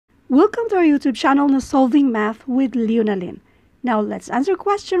Welcome to our YouTube channel na Solving Math with Leonalyn. Now, let's answer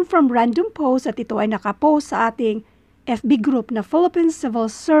question from random post at ito ay nakapost sa ating FB group na Philippine Civil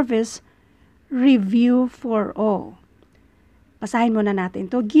Service Review for All. Basahin muna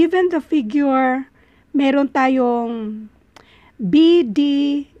natin to. Given the figure, meron tayong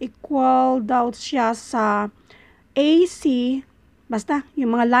BD equal daw siya sa AC, basta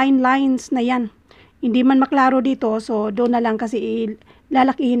yung mga lines na yan. Hindi man maklaro dito, so doon na lang kasi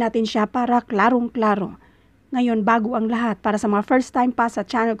lalakihin natin siya para klarong-klaro. Ngayon, bago ang lahat, para sa mga first time pa sa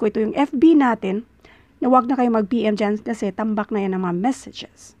channel ko, ito yung FB natin, na huwag na kayo mag-PM dyan kasi tambak na yan ng mga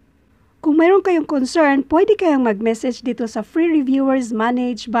messages. Kung mayroon kayong concern, pwede kayong mag-message dito sa Free Reviewers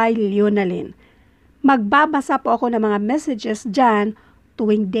Managed by Leonalyn. Magbabasa po ako ng mga messages dyan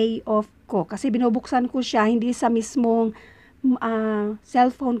tuwing day off ko kasi binubuksan ko siya hindi sa mismong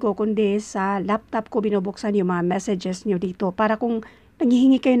cellphone ko, kundi sa laptop ko binubuksan yung mga messages nyo dito. Para kung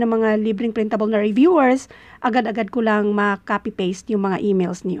nanghihingi kayo ng mga libreng printable na reviewers, agad-agad ko lang ma-copy-paste yung mga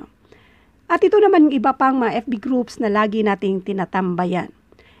emails nyo. At ito naman yung iba pang mga FB groups na lagi nating tinatambayan.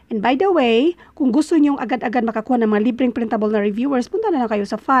 And by the way, kung gusto nyong agad-agad makakuha ng mga libreng printable na reviewers, punta na lang kayo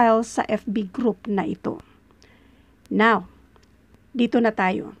sa files sa FB group na ito. Now, dito na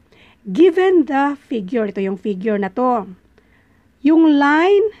tayo. Given the figure, ito yung figure na to. Yung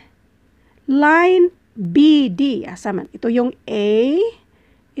line BD, asaman, ito yung A,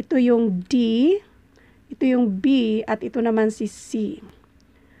 ito yung D, ito yung B, at ito naman si C.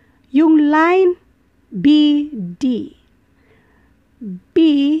 Yung line BD, B,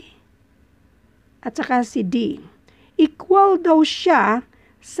 at saka si D, equal daw siya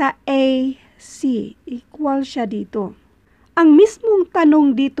sa AC, equal siya dito. Ang mismong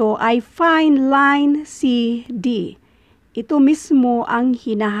tanong dito ay find line CD. Ito mismo ang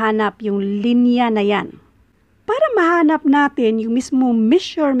hinahanap, yung linya na yan. Para mahanap natin yung mismo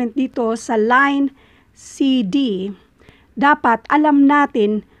measurement dito sa line CD, dapat alam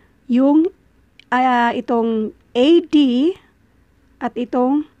natin yung itong AD at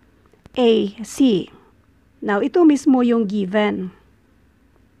itong AC. Now, ito mismo yung given.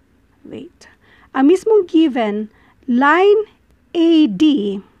 Wait. Ang mismong given, line AD,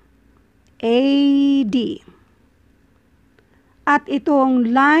 at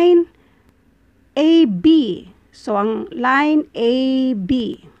itong line AB. So, ang line AB.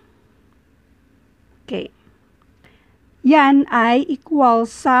 Okay. Yan ay equal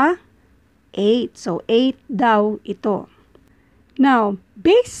sa 8. So, 8 daw ito. Now,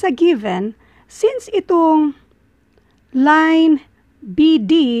 based sa given, since itong line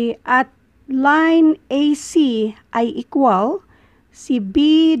BD at line AC ay equal, si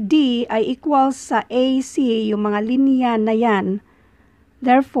BD ay equal sa AC, yung mga linya na yan.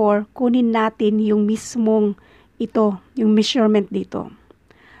 Therefore, kunin natin yung mismong ito, yung measurement dito.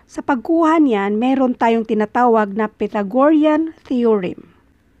 Sa pagkuha niyan, meron tayong tinatawag na Pythagorean Theorem.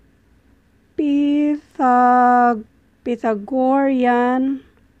 Pythagorean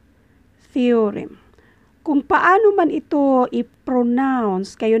Theorem. Kung paano man ito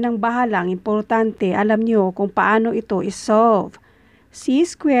i-pronounce, kayo nang bahalang, importante, alam nyo kung paano ito i-solve. C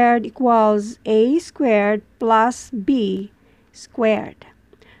squared equals A squared plus B squared.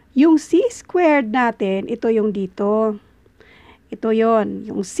 Yung C squared natin, ito yung dito. Ito yon,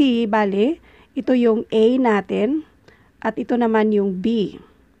 yung C, bali, ito yung A natin, at ito naman yung B.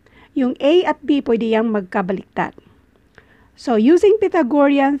 Yung A at B pwede yang magkabaliktad. So, using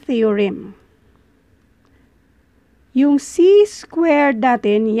Pythagorean Theorem, yung C squared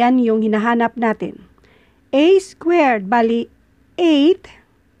natin, yan yung hinahanap natin. A squared, bali,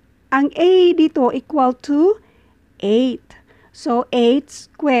 8, ang A dito equal to 8. So, 8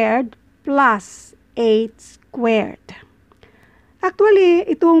 squared plus 8 squared. Actually,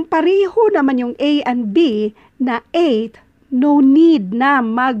 itong pareho naman yung A and B na 8, no need na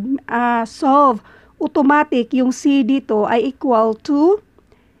mag-solve. Automatic, yung C dito ay equal to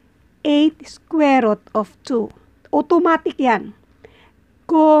 8 square root of 2. Automatic yan.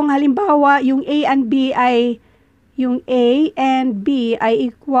 Kung halimbawa, yung A and B ay yung A and B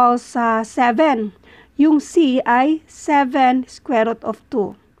ay equal sa 7. Yung C ay 7 square root of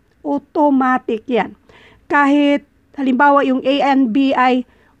 2. Automatic yan. Kahit halimbawa yung A and B ay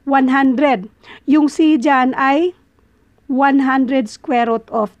 100. Yung C dyan ay 100 square root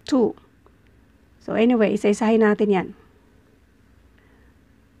of 2. So anyway, isa-isahin natin yan.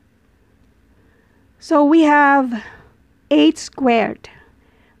 So we have 8 squared.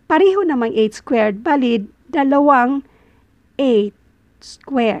 Pareho namang 8 squared, bali dalawang 8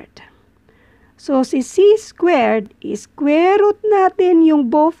 squared. So, si c squared, square root natin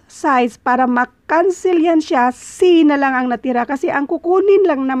yung both sides para makancel yan siya. C na lang ang natira kasi ang kukunin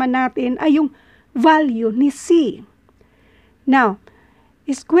lang naman natin ay yung value ni c. Now,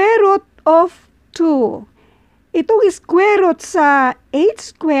 square root of 2. Itong square root sa 8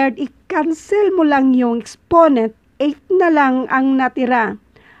 squared, i-cancel mo lang yung exponent. 8 na lang ang natira.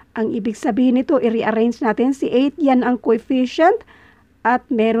 Ang ibig sabihin nito, i-rearrange natin si 8. Yan ang coefficient. At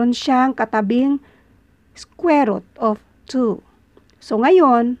meron siyang katabing square root of 2. So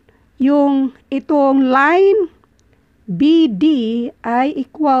ngayon, yung itong line BD ay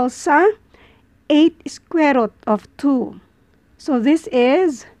equal sa 8 square root of 2. So this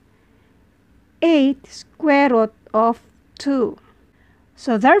is 8 square root of 2.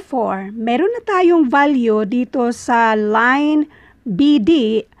 So therefore, meron na tayong value dito sa line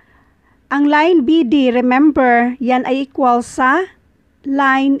BD. Ang line BD, remember, yan ay equal sa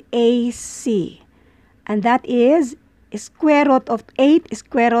line AC. And that is square root of 8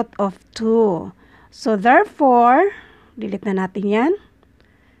 square root of 2. So therefore, delete na natin yan.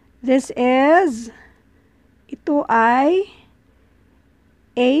 This is, ito ay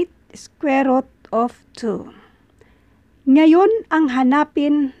 8 square root of 2. Ngayon, ang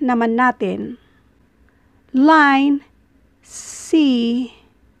hanapin naman natin, line CD.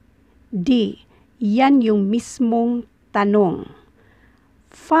 Yan yung mismong tanong.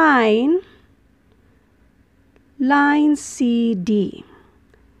 Find line CD.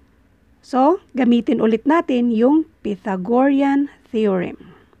 So, gamitin ulit natin yung Pythagorean Theorem.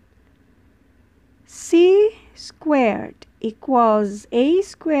 C squared equals A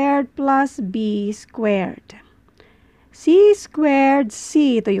squared plus B squared. C squared,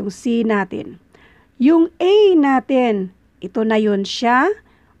 C, ito yung C natin. Yung A natin, ito na yun siya,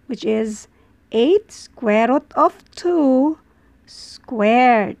 which is 8 square root of 2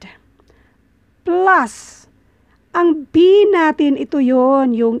 squared. Plus, ang B natin, ito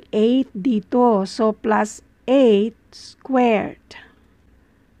yon yung 8 dito. So, plus 8 squared.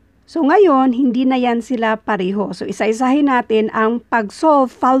 So, ngayon, hindi na yan sila pareho. So, isa-isahin natin ang pag-solve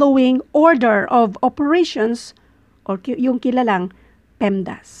following order of operations or yung kilalang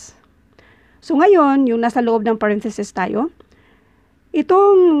PEMDAS. So, ngayon, yung nasa loob ng parenthesis tayo,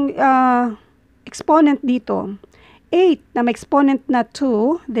 itong exponent dito, 8 na may exponent na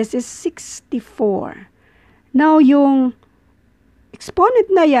 2, this is 64. Now, yung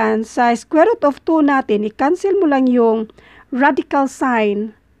exponent na yan, sa square root of 2 natin, i-cancel mo lang yung radical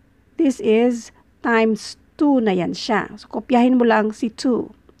sign. This is times 2 na yan siya. So, kopyahin mo lang si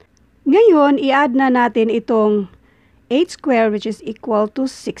 2. Ngayon, i-add na natin itong 8 square, which is equal to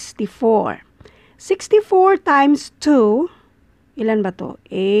 64. 64 times 2, ilan ba to?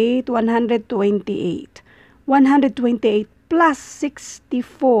 8, 128. 128 plus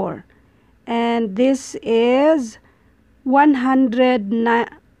 64. And this is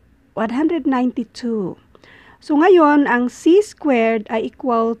 192. So ngayon, ang C squared ay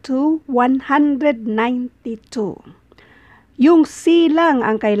equal to 192. Yung C lang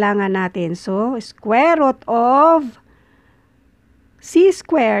ang kailangan natin. So, square root of C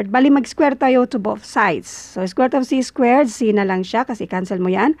squared, bali mag-square tayo to both sides. So, square root of C squared, C na lang siya kasi cancel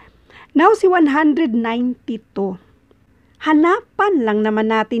mo yan. Now, si 192. Hanapan lang naman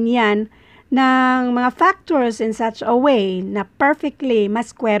natin yan ng mga factors in such a way na perfectly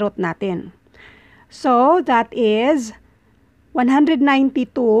ma-square root natin. So, that is 192.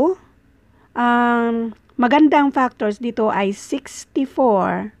 Magandang factors dito ay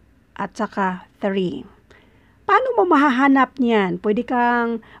 64 at saka 3. Paano mo mahahanap niyan? Pwede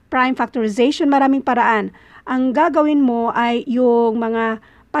kang prime factorization, maraming paraan. Ang gagawin mo ay yung mga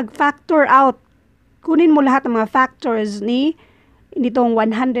pag-factor out. Kunin mo lahat ng mga factors nitong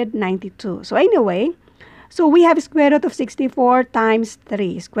 192. So anyway, so we have square root of 64 times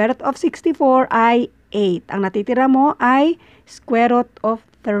 3. Square root of 64 ay 8. Ang natitira mo ay square root of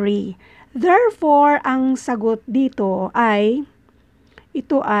 3. Therefore, ang sagot dito ay,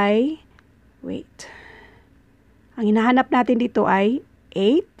 ito ay, wait. Ang hinahanap natin dito ay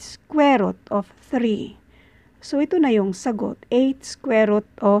 8 square root of 3. So, ito na yung sagot, 8 square root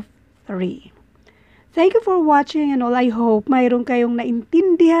of 3. Thank you for watching and all. I hope mayroon kayong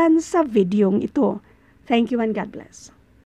naintindihan sa videong ito. Thank you and God bless.